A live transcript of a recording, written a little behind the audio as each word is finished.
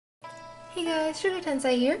Hey guys,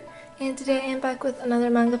 SugarTensai here, and today I am back with another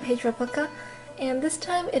manga page replica, and this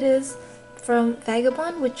time it is from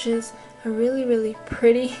Vagabond, which is a really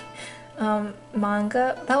pretty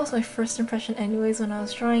manga. That was my first impression anyways when I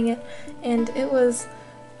was drawing it, and it was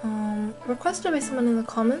requested by someone in the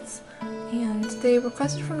comments, and they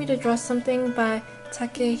requested for me to draw something by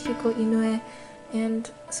Takehiko Inoue, and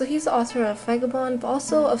so he's the author of Vagabond, but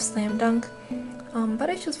also of Slam Dunk. But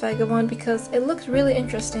I chose Vagabond because it looked really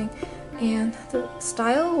interesting. And the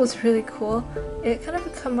style was really cool. It kind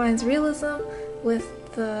of combines realism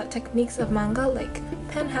with the techniques of manga, like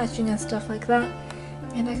pen hatching and stuff like that.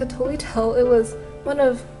 And I could totally tell it was one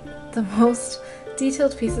of the most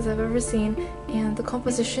detailed pieces I've ever seen, and the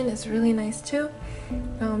composition is really nice too.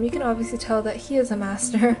 You can obviously tell that he is a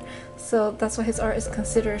master, so that's why his art is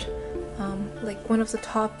considered like one of the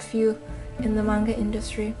top few in the manga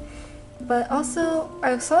industry. But also,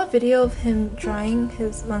 I saw a video of him drawing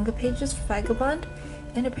his manga pages for Vagabond,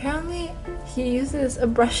 and apparently he uses a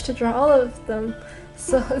brush to draw all of them.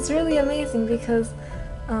 So it's really amazing because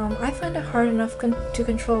I find it hard enough to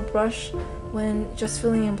control brush when just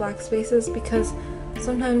filling in black spaces, because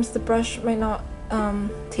sometimes the brush might not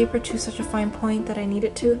taper to such a fine point that I need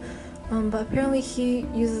it to. But apparently he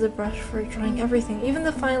uses a brush for drawing everything, even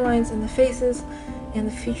the fine lines in the faces and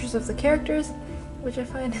the features of the characters, which I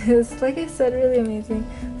find is, like I said, really amazing.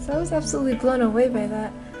 So I was absolutely blown away by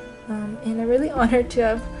that, and I'm really honored to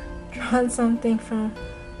have drawn something from,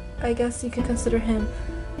 I guess you could consider him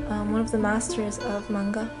one of the masters of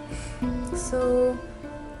manga. So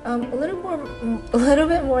a little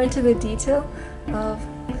bit more into the detail of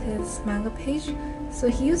his manga page. So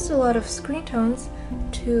he used a lot of screen tones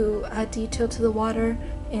to add detail to the water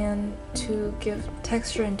and to give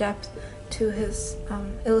texture and depth to his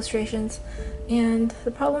illustrations. And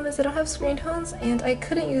the problem is I don't have screen tones, and I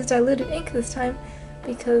couldn't use diluted ink this time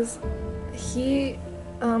because he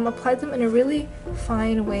applied them in a really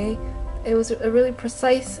fine way. It was a really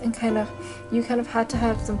precise and you kind of had to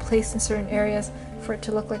have them placed in certain areas for it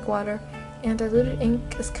to look like water. And diluted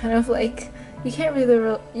ink is kind of like, you can't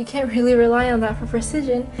really rely on that for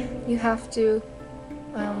precision. You have to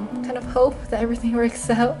kind of hope that everything works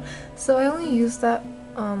out. So I only used that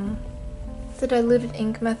the diluted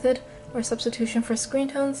ink method, or substitution for screen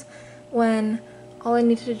tones, when all I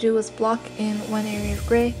needed to do was block in one area of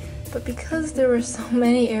gray. But because there were so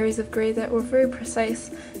many areas of gray that were very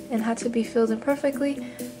precise and had to be filled in perfectly,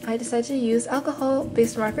 I decided to use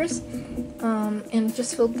alcohol-based markers and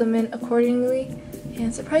just filled them in accordingly,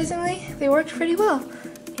 and surprisingly they worked pretty well.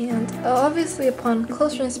 And obviously upon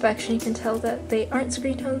closer inspection you can tell that they aren't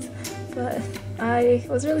screen tones, but I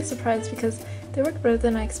was really surprised because they worked better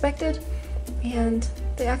than I expected, and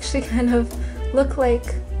they actually kind of look like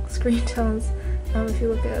screen tones if you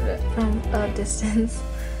look at it from a distance.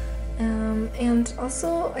 And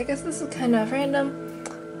also, I guess this is kind of random,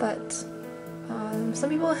 but some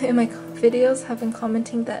people in my videos have been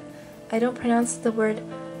commenting that I don't pronounce the word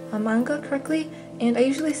manga correctly, and I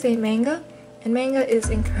usually say manga, and manga is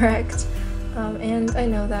incorrect, and I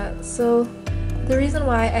know that. So the reason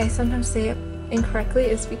why I sometimes say it incorrectly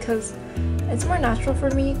is because it's more natural for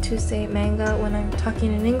me to say manga when I'm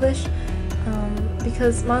talking in English,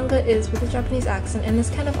 because manga is with a Japanese accent, and it's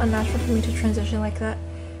kind of unnatural for me to transition like that.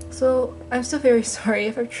 So I'm so very sorry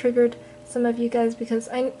if I've triggered some of you guys, because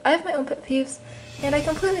I have my own pet peeves, and I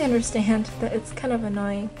completely understand that it's kind of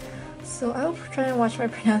annoying. So I will try and watch my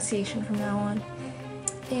pronunciation from now on.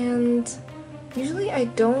 And usually I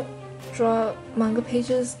don't draw manga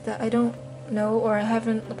pages that I don't know or I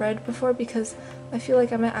haven't read before, because I feel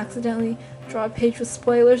like I might accidentally draw a page with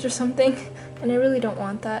spoilers or something, and I really don't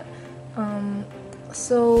want that.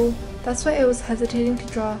 So that's why I was hesitating to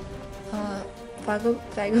draw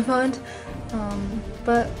Vagabond,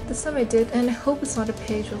 but this time I did, and I hope it's not a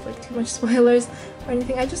page with like too much spoilers or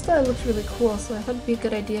anything. I just thought it looked really cool, so I thought it'd be a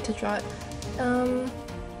good idea to draw it.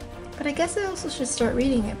 But I guess I also should start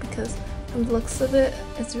reading it, because from the looks of it,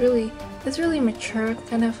 it's really mature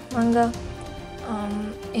kind of manga,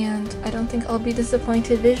 and I don't think I'll be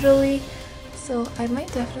disappointed visually, so I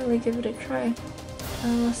might definitely give it a try.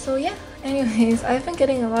 So yeah, anyways, I've been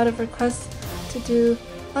getting a lot of requests to do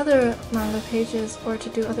other manga pages or to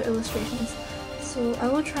do other illustrations, so I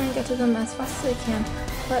will try and get to them as fast as I can,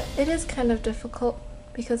 but it is kind of difficult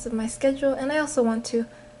because of my schedule, and I also want to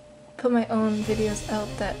put my own videos out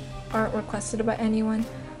that aren't requested by anyone.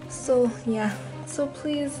 So yeah, so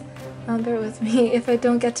please bear with me if I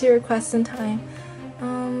don't get to your requests in time.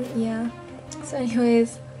 Yeah, so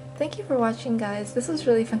anyways, thank you for watching, guys. This was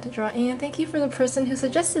really fun to draw, and thank you for the person who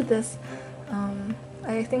suggested this.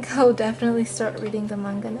 I think I'll definitely start reading the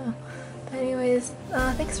manga now. Anyways,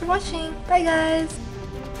 thanks for watching. Bye guys!